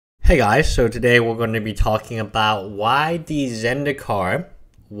Hey guys, so today we're going to be talking about why the Zendikar,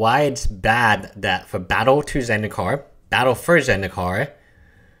 why it's bad that for Battle for Zendikar,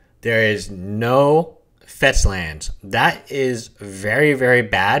 there is no Fetchlands. That is very, very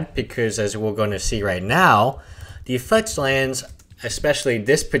bad because as we're going to see right now, the Fetchlands, especially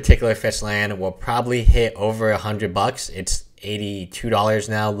this particular Fetchland, will probably hit over $100. It's $82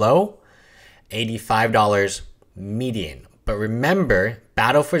 now low, $85 median. But remember,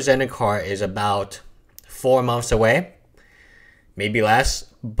 Battle for Zendikar is about 4 months away, maybe less,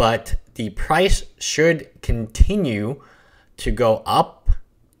 but the price should continue to go up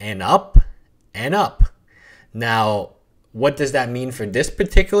and up and up. Now, what does that mean for this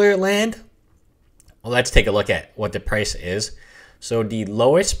particular land? Well, let's take a look at what the price is. So the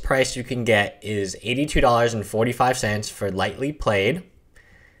lowest price you can get is $82.45 for lightly played.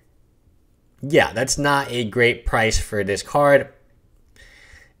 Yeah, that's not a great price for this card.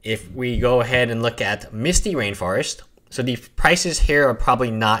 If we go ahead and look at Misty Rainforest, so the prices here are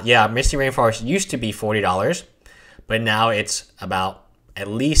probably not, yeah, Misty Rainforest used to be $40, but now it's about at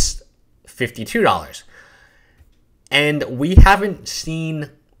least $52. And we haven't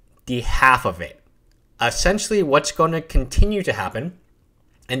seen the half of it. Essentially, what's going to continue to happen,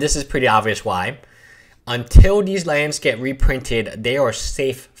 and this is pretty obvious why, until these lands get reprinted, they are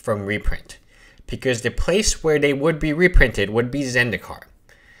safe from reprint. Because the place where they would be reprinted would be Zendikar.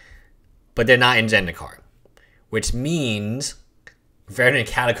 But they're not in Zendikar. Which means, Verdant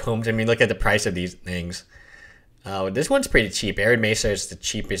Catacombs, I mean, look at the price of these things. This one's pretty cheap. Arid Mesa is the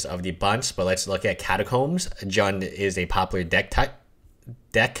cheapest of the bunch, but let's look at Catacombs. Jund is a popular deck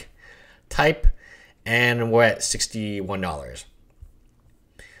type, and we're at $61.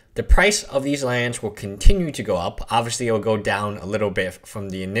 The price of these lands will continue to go up. Obviously, it will go down a little bit from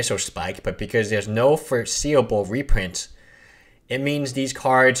the initial spike, but because there's no foreseeable reprints, it means these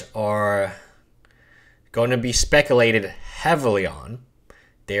cards are going to be speculated heavily on.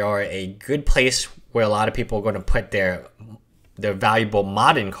 They are a good place where a lot of people are going to put their valuable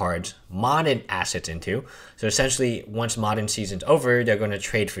modern cards, modern assets into. So essentially, once modern season's over, they're going to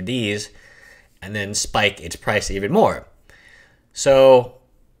trade for these and then spike its price even more. So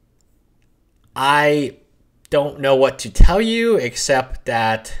I don't know what to tell you except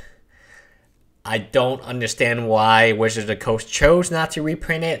that I don't understand why Wizards of the Coast chose not to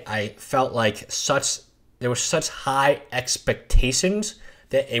reprint it. I felt like there were such high expectations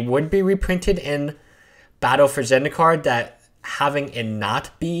that it would be reprinted in Battle for Zendikar that having it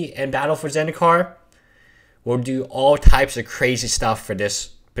not be in Battle for Zendikar will do all types of crazy stuff for this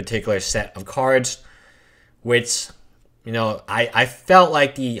particular set of cards, which, you know, I felt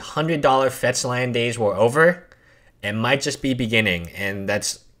like the $100 Fetchland days were over. It might just be beginning, and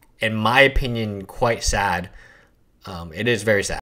that's, in my opinion, quite sad. It is very sad.